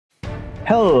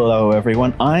Hello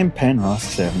everyone, I'm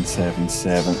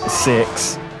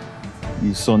Penross7776.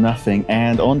 You saw nothing,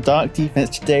 and on Dark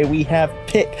Defense today we have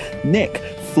Picnic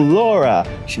Flora.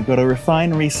 She got a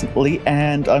refine recently,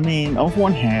 and I mean, on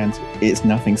one hand, it's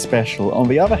nothing special. On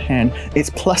the other hand, it's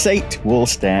 +8 wall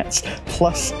stats,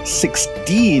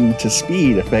 +16 to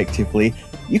speed effectively.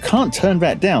 You can't turn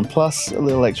that down, plus a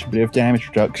little extra bit of damage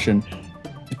reduction.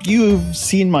 If you've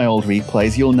seen my old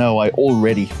replays, you'll know I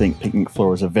already think Picnic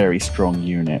Flora is a very strong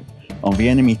unit. On the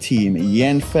enemy team,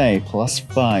 Yanfei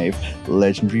 +5,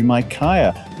 Legendary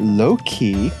Micaiah,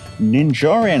 Loki,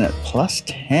 Ninjorrin at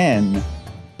 +10.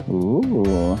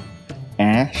 Ooh,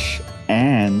 Ash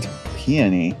and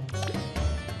Peony.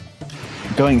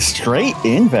 Going straight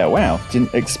in there, wow,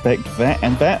 didn't expect that.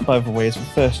 And that, by the way, is the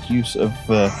first use of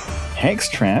Hex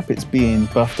Trap. It's being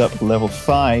buffed up to level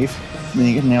 5. And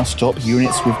you can now stop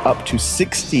units with up to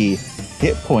 60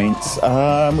 hit points,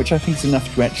 which I think is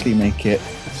enough to actually make it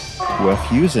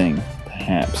worth using,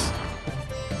 perhaps.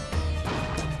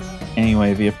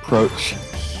 Anyway, the approach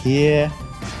here.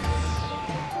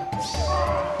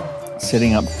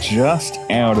 Setting up just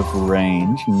out of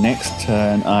range. Next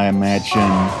turn, I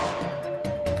imagine,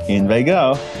 in they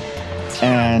go.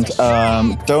 And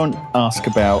don't ask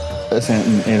about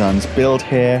Ilan's build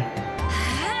here.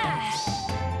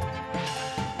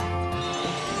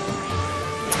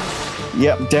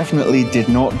 Yep, definitely did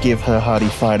not give her Hardy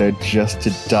Fighter just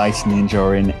to dice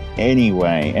Ninjorrin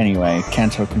anyway.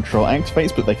 Kanto control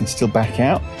activates, but they can still back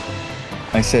out.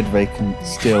 I said they can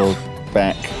still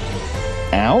back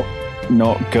out,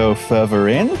 not go further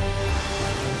in.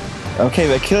 Okay,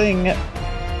 they're killing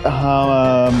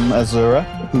Azura,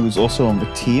 who's also on the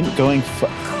team, going for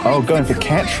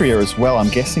Catria as well. I'm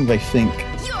guessing they think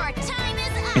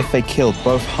if they kill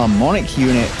both harmonic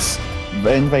units,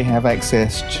 then they have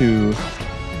access to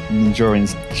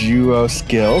Ninjorrin's duo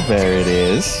skill. There it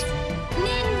is.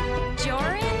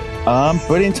 Ninjorrin?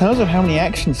 But in terms of how many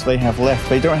actions they have left,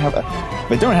 they don't have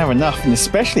enough, and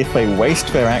especially if they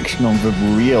waste their action on the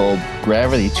real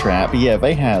gravity trap, yeah,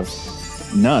 they have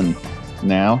none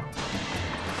now.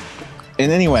 And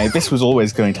anyway, this was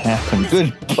always going to happen.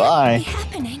 Goodbye.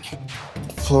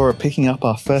 Flora picking up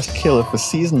our first kill of the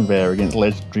season there against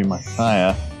Legendary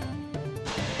Micaiah.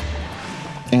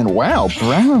 And wow,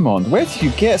 Bramamond, where did you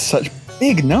get such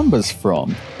big numbers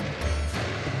from?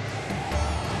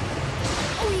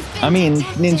 I mean,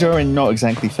 Ninjorrin not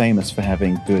exactly famous for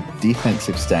having good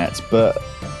defensive stats, but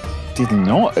did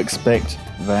not expect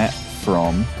that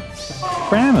from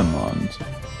Bramamond.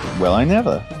 Well, I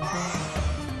never.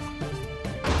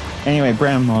 Anyway,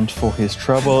 Bramamond, for his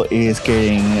trouble, is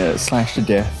getting slashed to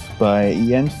death by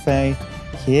Yanfei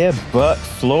here, but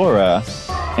Flora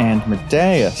and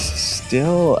Medeus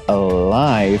still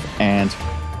alive, and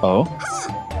oh,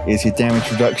 is your damage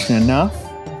reduction enough?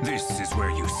 This is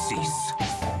where you cease.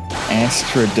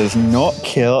 Astra does not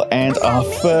kill, and our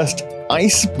first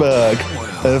iceberg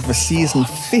of the season,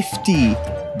 50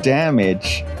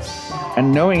 damage.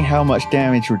 And knowing how much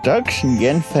damage reduction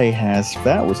Yanfei has,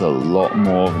 that was a lot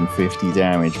more than 50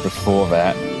 damage before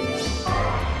that.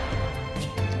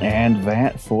 And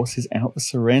that forces out the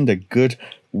surrender. Good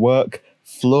work,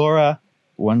 Flora.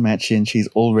 One match in, she's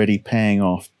already paying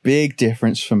off. Big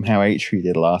difference from how Eitri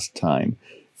did last time.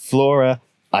 Flora,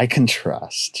 I can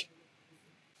trust.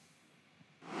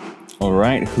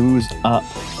 Alright, who's up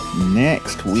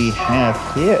next? We have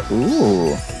here,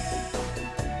 ooh,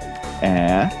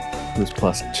 Air, who's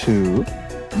 +2.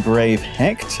 Brave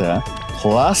Hector,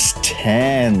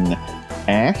 +10.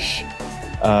 Ash,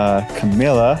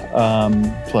 Camilla,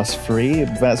 +3.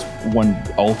 That's one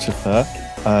ult of her.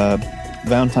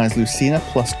 Valentine's Lucina,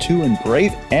 +2. And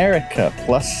Brave Erica,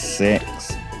 +6.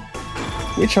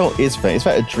 Which ult is that? Is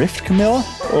that a Drift Camilla?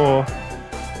 Or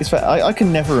is that... I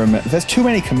can never remember. There's too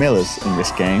many Camillas in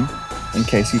this game, in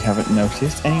case you haven't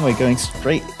noticed. Anyway, going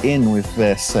straight in with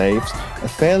their saves. A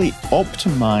fairly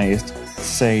optimized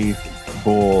save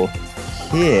ball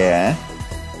here.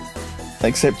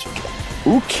 Except,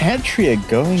 ooh, Catria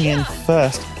going in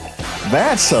first.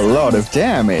 That's a lot of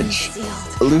damage.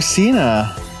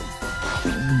 Lucina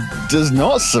does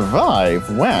not survive.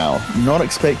 Wow, not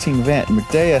expecting that.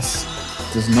 Medeus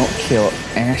does not kill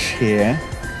Ash here.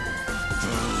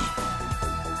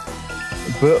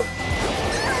 But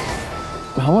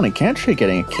Harmonic Catria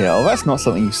getting a kill, that's not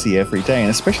something you see every day, and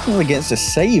especially when against a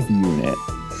save unit.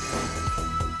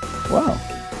 Wow.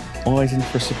 Always in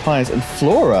for a surprise. And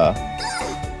Flora.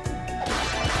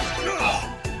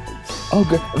 Oh,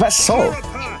 good. That's Sol.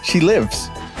 She lives.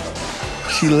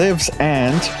 She lives,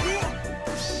 and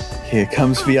here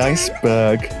comes the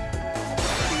iceberg.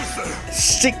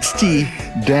 60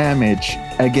 damage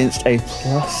against a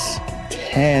plus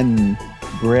 10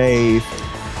 brave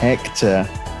Hector.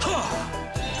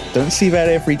 Don't see that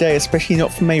every day, especially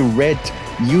not from a red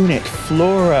unit.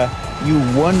 Flora, you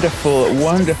wonderful,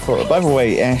 wonderful. By the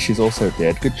way, Ash is also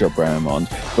dead. Good job, Bramond.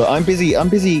 But I'm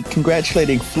busy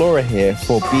congratulating Flora here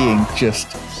for being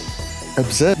just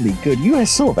absurdly good. You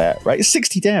guys saw that, right?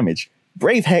 60 damage.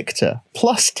 Brave Hector,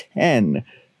 plus 10.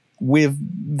 With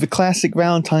the classic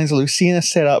Valentine's Lucina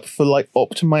set up for like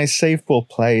optimized Saveball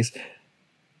plays.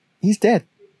 He's dead.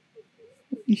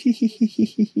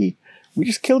 We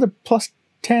just killed a plus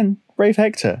 10 Brave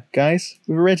Hector, guys,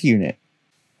 with a red unit.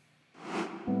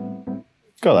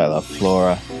 God, I love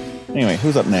Flora. Anyway,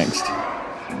 who's up next?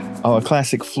 Oh, a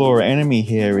classic Flora enemy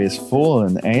here is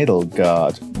Fallen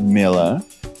Edelgard, Miller,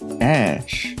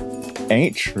 Ash,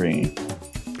 Eitri,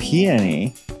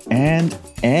 Peony, and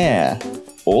Air.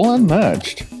 All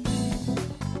unmerged.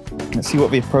 Let's see what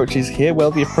the approach is here.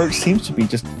 Well, the approach seems to be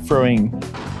just throwing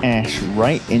Ash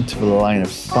right into the line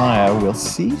of fire. We'll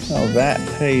see how that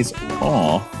pays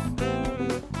off.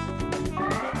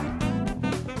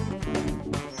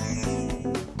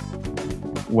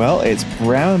 Well, it's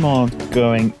Bramond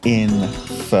going in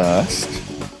first.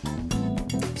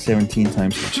 17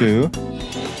 times 2.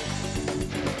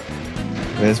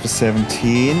 There's the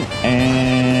 17,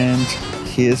 and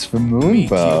here's the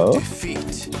Moonbow.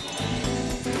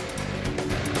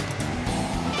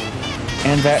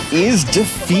 And that is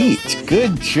defeat.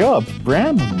 Good job,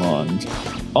 Bramond.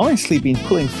 Honestly, been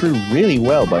pulling through really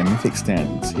well by Mythic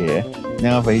standards here.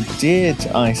 Now, they did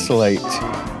isolate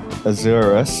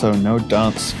Azura, so no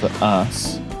dance for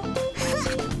us.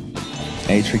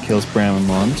 Eitri kills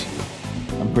Bramond.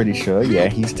 I'm pretty sure. Yeah,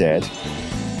 he's dead.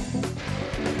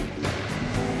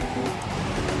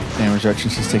 Damage reduction,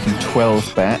 she's taking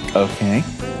 12 back. Okay.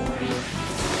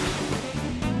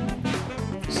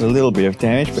 A little bit of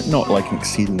damage, but not like an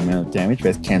exceeding amount of damage.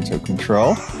 There's Canto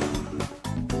Control.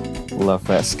 Love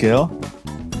that skill.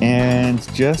 And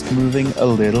just moving a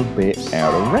little bit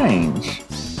out of range.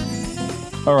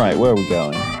 Alright, where are we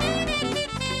going?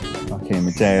 Okay,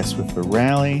 Medeus with the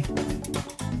rally.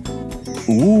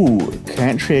 Ooh,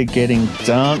 Cantria getting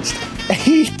danced.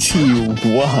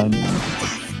 81.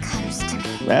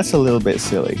 That's a little bit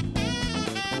silly.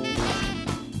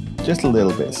 Just a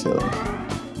little bit silly.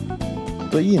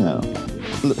 But you know,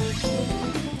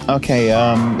 okay.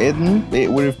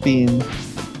 It would have been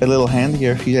a little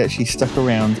handier if you actually stuck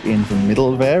around in the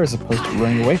middle there as opposed to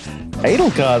running away.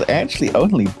 Edelgard actually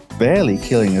only barely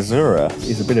killing Azura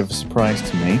is a bit of a surprise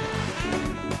to me.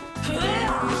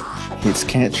 Hits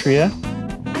Cantria.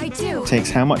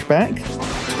 Takes how much back?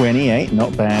 28,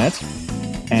 not bad.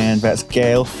 And that's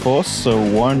Gale Force, so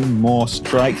one more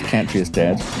strike. Cantria's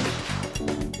dead.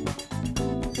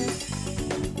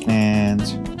 And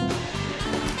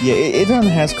yeah, Eden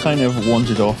has kind of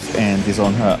wandered off and is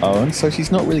on her own, so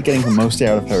she's not really getting the most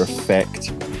out of her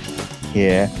effect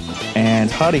here.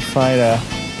 And Hardy Fighter,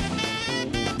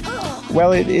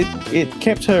 well, it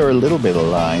kept her a little bit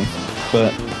alive,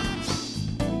 but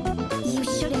you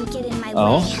shouldn't get in my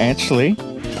way. Actually,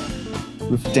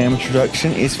 with damage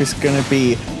reduction, is this going to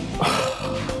be?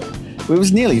 It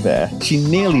was nearly there. She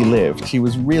nearly lived. She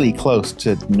was really close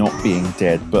to not being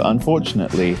dead, but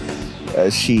unfortunately,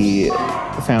 she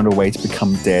found a way to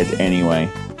become dead anyway.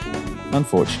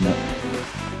 Unfortunate.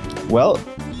 Well,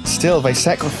 still, they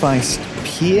sacrificed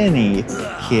Peony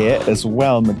here as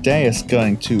well. Medeus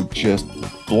going to just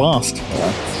blast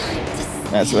her.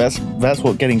 That's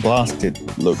what getting blasted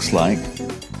looks like.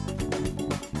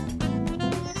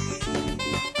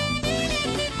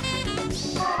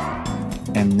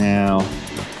 And now,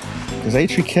 does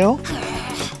Eitri kill?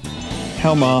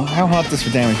 How hard does the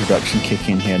damage reduction kick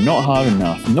in here? Not hard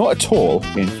enough. Not at all,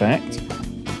 in fact.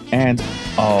 And,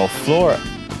 oh, Flora.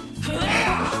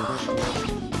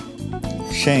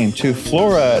 Shame, too.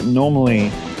 Flora,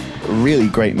 normally a really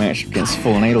great match against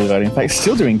Fallen Edelgard. In fact,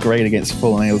 still doing great against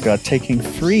Fallen Edelgard, taking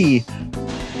 3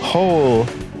 whole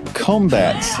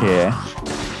combats here.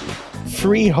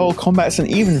 3 whole combats, and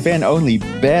even then only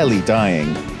barely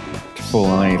dying.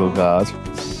 Fallen Edelgard.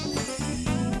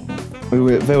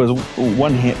 There was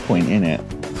 1 hit point in it,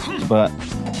 but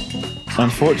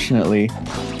unfortunately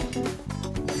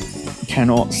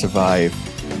cannot survive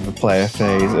the player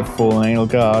phase of Fallen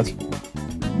Edelgard,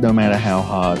 no matter how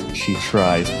hard she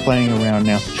tries. Playing around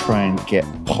now to try and get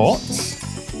pots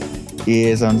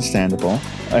is understandable.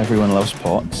 Everyone loves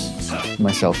pots,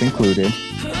 myself included.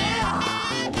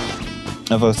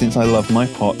 Although since I love my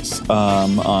pots,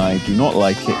 I do not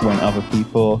like it when other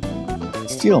people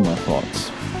steal my pots.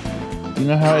 You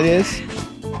know how it is?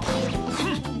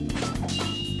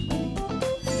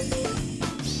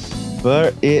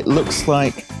 but it looks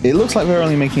like they're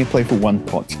only making a play for one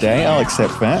pot today. I'll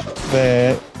accept that.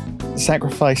 They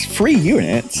sacrificed 3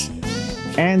 units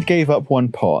and gave up 1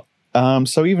 pot.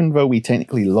 So even though we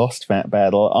technically lost that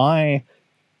battle,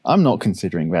 I'm not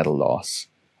considering that a loss.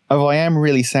 Although I am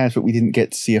really sad that we didn't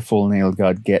get to see a fallen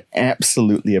Edelgard get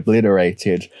absolutely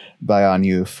obliterated by our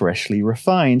new freshly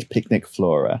refined Picnic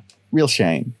Flora. Real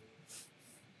shame.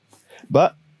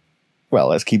 But, well,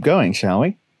 let's keep going, shall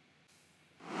we?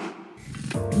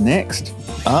 Next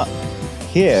up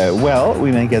here, well,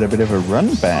 we may get a bit of a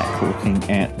run back looking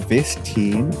at this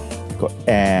team. We've got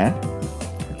Air,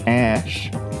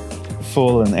 Ash,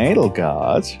 Fallen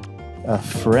Edelgard,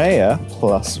 Freya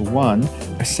 +1,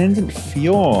 Ascendant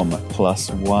Fjorm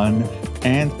 +1,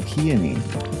 and Peony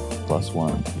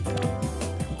 +1.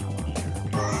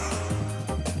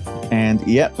 And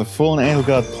yep, the Fallen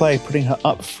Edelgard play, putting her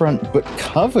up front, but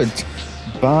covered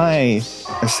by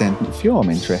Ascendant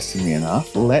Fjorm, interestingly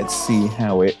enough. Let's see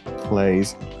how it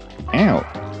plays out.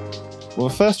 Well,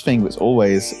 the first thing that's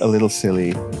always a little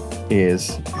silly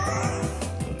is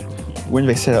when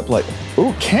they set up like,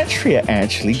 oh, Katria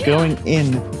actually going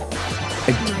in.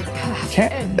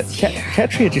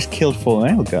 Katria just killed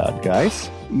Fallen Edelgard, guys.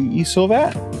 You saw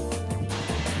that?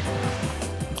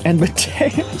 And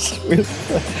Medeus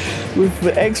with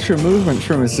the extra movement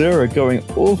from Azura going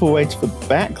all the way to the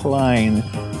back line,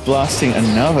 blasting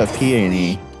another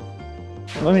peony.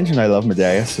 I mentioned I love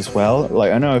Medeus as well.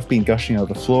 Like, I know I've been gushing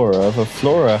over Flora, but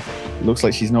Flora looks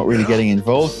like she's not really getting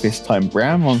involved this time.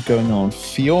 Bramont going on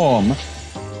Fjorm.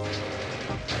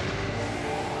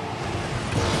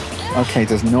 Okay,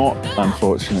 does not,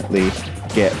 unfortunately,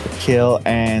 get the kill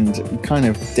and kind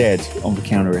of dead on the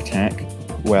counter-attack.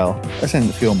 Well,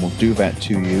 Ascendant Fjorm will do that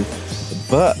to you,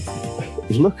 but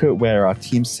look at where our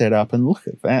team's set up and look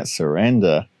at that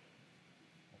surrender.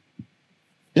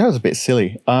 That was a bit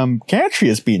silly. Katri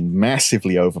has been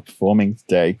massively overperforming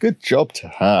today. Good job to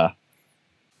her.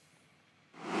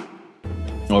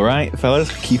 Alright,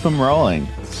 fellas, keep them rolling.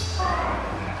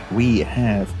 We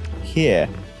have here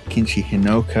Kinchi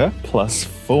Hinoka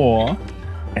 +4.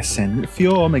 Ascendant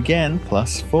Fjorm again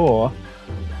 +4.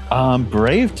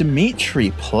 Brave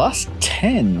Dimitri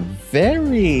 +10.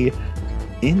 Very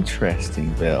interesting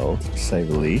build, to say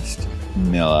the least.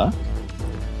 Miller,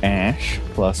 Ash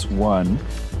 +1,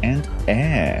 and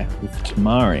Air with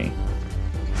Tamari.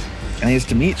 And here's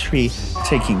Dimitri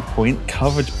taking point,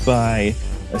 covered by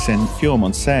Ascendant Fjorm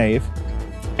on save,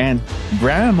 and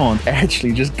Bramont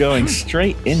actually just going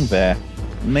straight in there.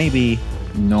 Maybe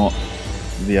not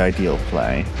the ideal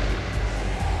play.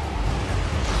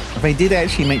 They did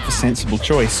actually make the sensible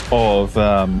choice of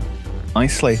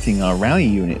isolating our rally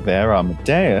unit there, our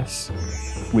Medeus,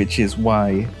 which is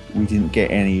why we didn't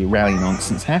get any rally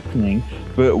nonsense happening.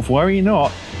 But worry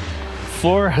not,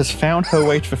 Flora has found her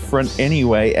way to the front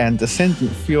anyway, and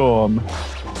Ascendant Fjorm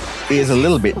is a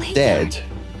little bit dead.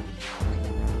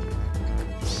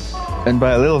 And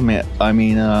by a little bit, I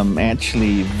mean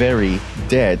actually very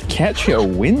dead. Katria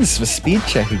wins the speed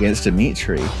check against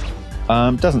Dimitri.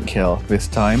 Doesn't kill this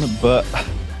time, but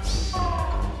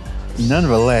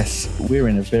nonetheless, we're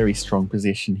in a very strong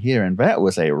position here, and that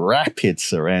was a rapid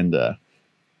surrender.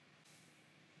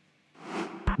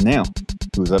 Now,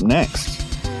 who's up next?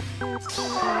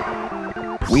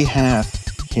 We have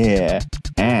here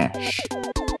Ash,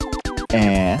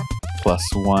 Air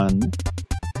 +1,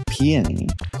 Peony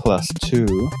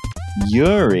 +2,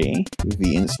 Yuri with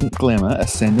the Instant Glimmer,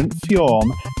 Ascendant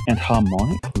Fjorm, and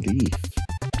Harmonic Leif.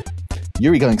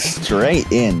 Yuri going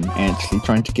straight in, actually,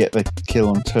 trying to get the kill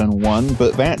on turn 1,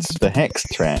 but that's the Hex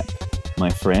Trap, my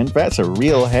friend. That's a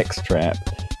real Hex Trap.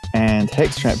 And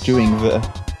Hex Trap doing the...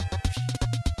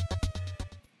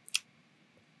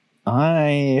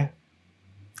 I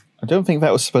don't think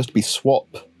that was supposed to be swap.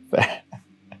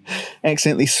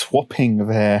 Accidentally swapping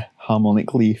their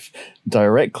Harmonic Leif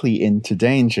directly into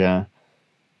danger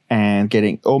and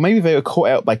getting... Or maybe they were caught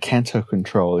out by Canto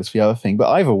Control is the other thing, but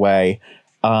either way...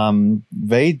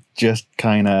 they just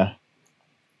kind of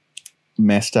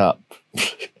messed up.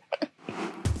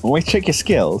 Always check your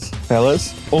skills,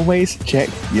 fellas. Always check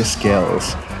your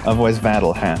skills. Otherwise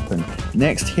that'll happen.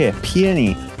 Next here,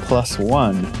 Peony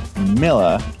 +1,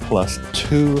 Miller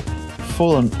 +2,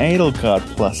 Fallen Edelgard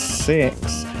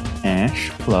 +6,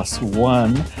 Ash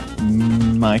 +1,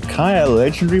 Micaiah,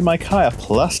 Legendary Micaiah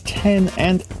 +10,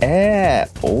 and Air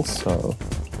also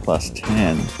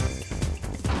 +10.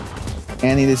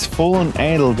 And it is Fallen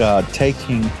Edelgard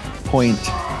taking point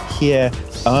here.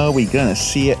 Are we gonna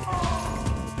see it?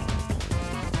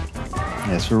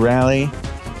 There's the rally,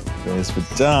 there's the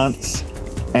dance,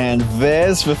 and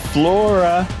there's the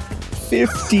Flora.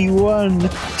 51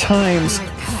 times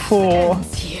 4.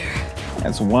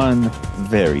 That's one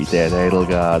very dead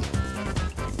Edelgard.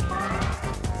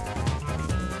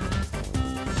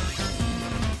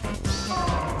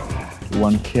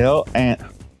 One kill, and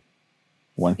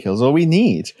one kill's all we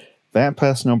need. That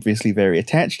person obviously very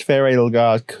attached to their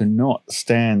Edelgard could not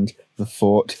stand the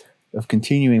thought of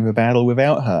continuing the battle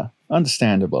without her.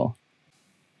 Understandable.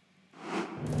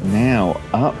 Now,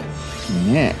 up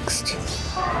next.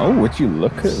 Oh, would you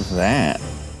look at that?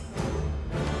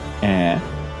 Air,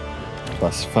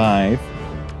 +5.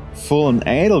 Fallen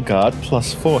Edelgard,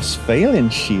 +4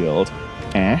 Svalin Shield.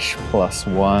 Ash,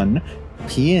 +1.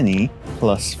 Peony,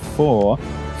 +4.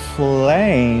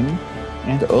 Flame,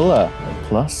 and Ulla,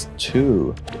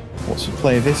 +2. What's the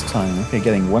play this time? Okay,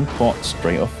 getting one pot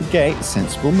straight off the gate.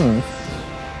 Sensible move.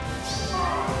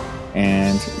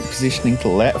 And positioning to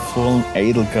let Fallen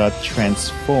Edelgard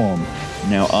transform.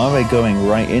 Now, are they going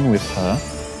right in with her?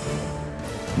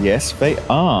 Yes, they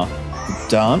are. The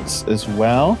dance as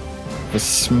well. The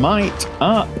smite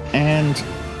up, and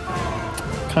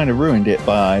kind of ruined it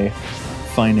by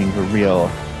finding the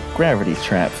real gravity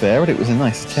trap there, but it was a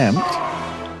nice attempt.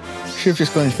 Should have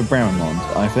just gone into Bramamond,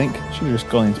 I think. Should have just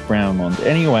gone into Bramamond.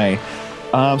 Anyway,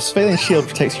 Svalin Shield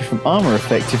protects you from armor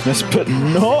effectiveness, but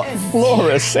not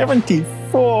Flora.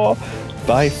 74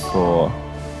 by 4.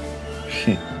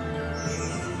 Shit.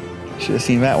 Should have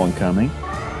seen that one coming.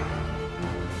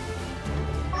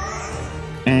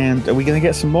 And are we going to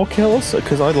get some more kills?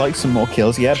 Because I'd like some more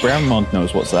kills. Yeah, Bramamond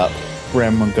knows what's up.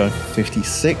 Bramamond going for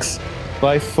 56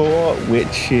 by 4,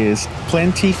 which is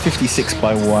plenty. 56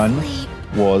 by 1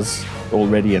 was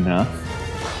already enough.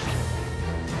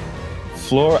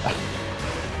 Flora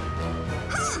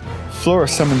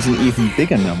summons an even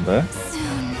bigger number.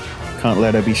 Can't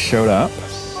let her be showed up.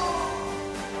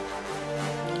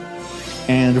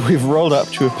 And we've rolled up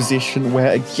to a position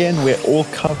where, again, we're all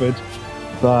covered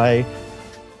by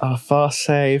our fast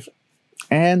save.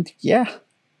 And yeah,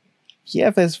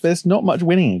 there's not much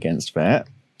winning against that.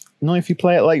 Not if you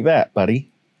play it like that, buddy.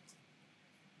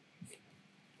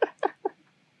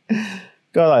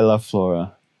 God, I love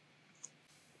Flora.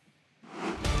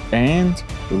 And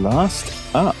last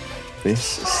up this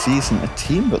season, a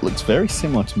team that looks very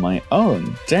similar to my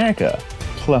own. Dagger,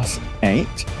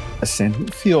 +8.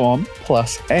 Ascendant Fjorm,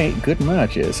 +8. Good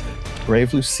merges.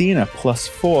 Brave Lucina,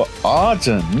 +4.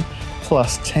 Arden,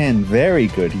 +10. Very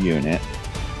good unit.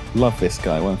 Love this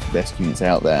guy, one of the best units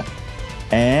out there.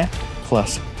 Air,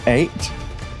 +8.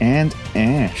 And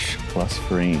Ash,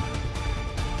 +3.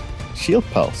 Shield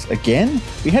Pulse. Again?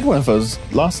 We had one of those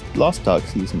last Dark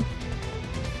Season.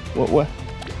 What?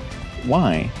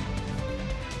 Why?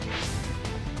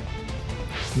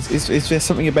 Is there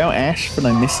something about Ash that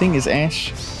I'm missing? Is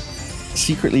Ash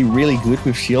secretly really good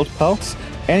with Shield Pulse?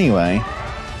 Anyway,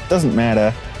 doesn't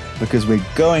matter, because we're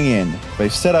going in.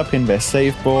 They've set up in their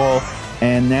Saveball,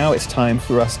 and now it's time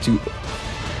for us to...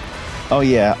 Oh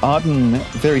yeah, Arden,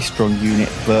 very strong unit,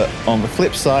 but on the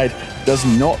flip side, does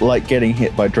not like getting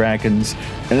hit by dragons,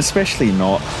 and especially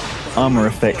not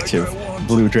armor-effective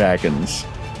blue dragons.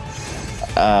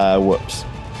 Whoops.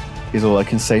 Is all I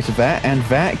can say to that, and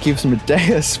that gives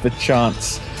Medeus the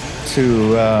chance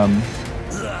to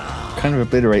kind of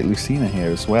obliterate Lucina here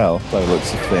as well, by the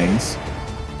looks of things.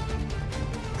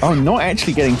 Oh, not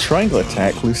actually getting triangle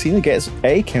attack. Lucina gets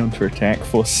a counter attack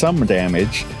for some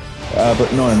damage,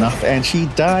 but not enough, and she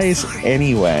dies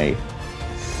anyway.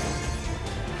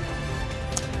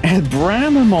 And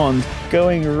Bramamond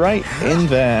going right in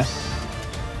there.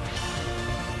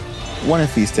 One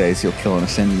of these days you'll kill an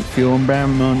Ascendant Fjorm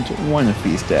Bramamond, one of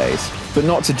these days. But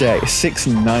not today. 6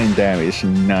 and 9 damage,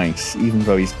 nice, even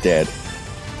though he's dead.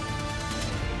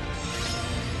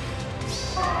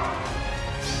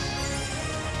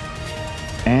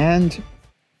 And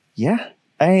yeah,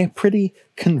 a pretty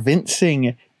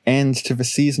convincing end to the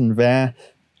season there.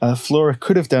 Flora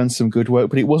could have done some good work,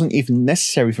 but it wasn't even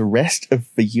necessary for the rest of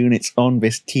the units on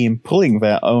this team pulling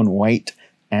their own weight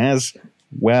as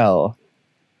well.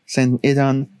 Send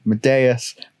Idun,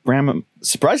 Medeus,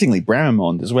 surprisingly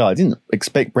Bramamond as well. I didn't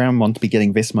expect Bramamond to be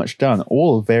getting this much done.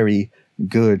 All very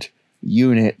good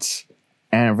units,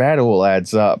 and that all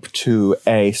adds up to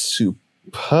a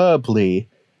superb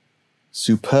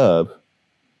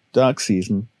Dark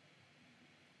Season.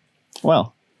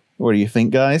 Well, what do you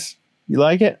think, guys? You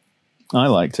like it? I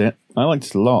liked it. I liked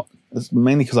it a lot. It's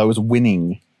mainly because I was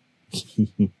winning. If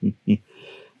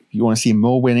you want to see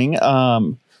more winning,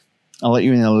 I'll let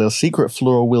you in a little secret.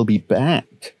 Flora will be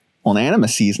back on Anima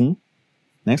Season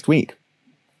next week.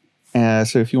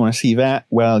 So if you want to see that,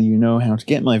 well, you know how to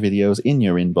get my videos in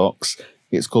your inbox.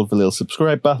 It's called the little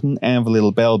subscribe button and the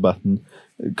little bell button.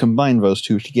 Combine those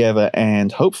two together,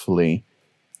 and hopefully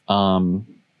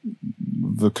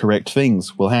the correct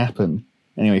things will happen.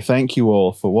 Anyway, thank you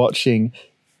all for watching,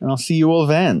 and I'll see you all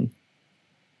then.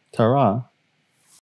 Ta-ra.